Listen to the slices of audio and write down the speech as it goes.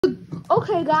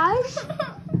Okay, guys.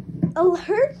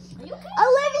 Alert.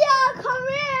 Olivia, come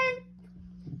in.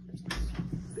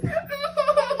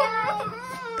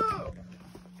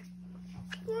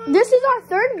 This is our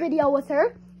third video with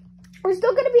her. We're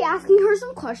still going to be asking her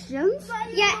some questions.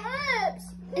 Yeah.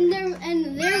 And their lips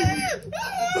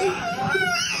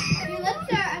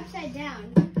are upside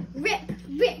down. Rip,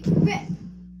 rip, rip.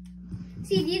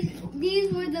 See,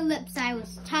 these were the lips I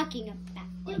was talking about.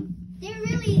 They're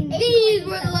really. These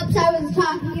were the lips I was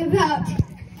talking about.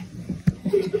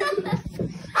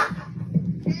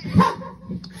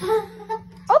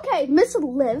 Okay, Miss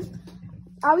Liv,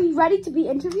 are we ready to be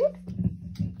interviewed?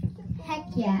 Heck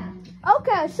yeah.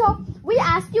 Okay, so we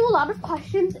asked you a lot of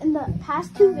questions in the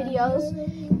past two videos.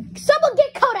 Someone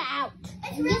get Coda out.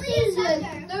 It's really the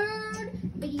third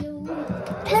video.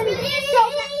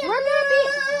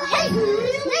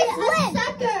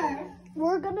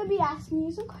 We're gonna be asking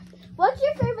you some questions. What's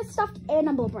your favorite stuffed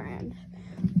animal brand?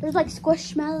 There's like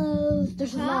Squishmallows.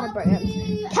 There's a lot of brands.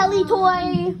 Kelly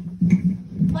Toy.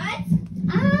 What?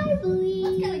 I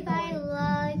believe I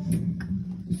like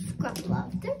Scrub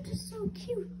Love. They're just so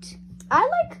cute. I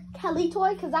like Kelly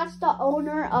Toy because that's the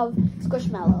owner of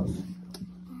Squishmallows.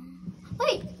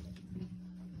 Wait.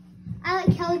 I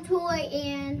like Kelly Toy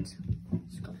and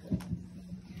Scrub Love.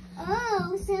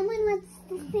 Oh, someone wants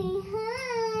to say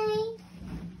hi.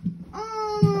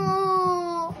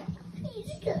 Oh.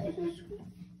 Come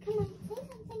on, say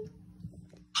something.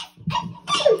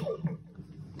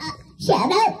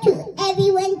 Shout out to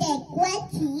everyone that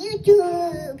watches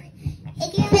YouTube.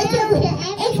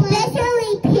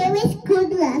 Especially Paris Good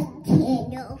Love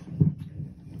channel.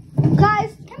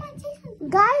 Guys, Come on, say something.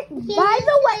 by the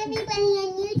way, Everybody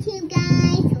on YouTube,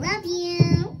 guys. Love you.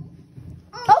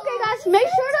 okay, guys, make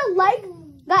sure to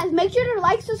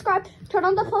like, subscribe, turn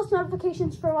on the post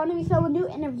notifications for when we film a new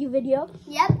interview video.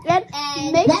 Yep.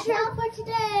 And make that's sure. all for today.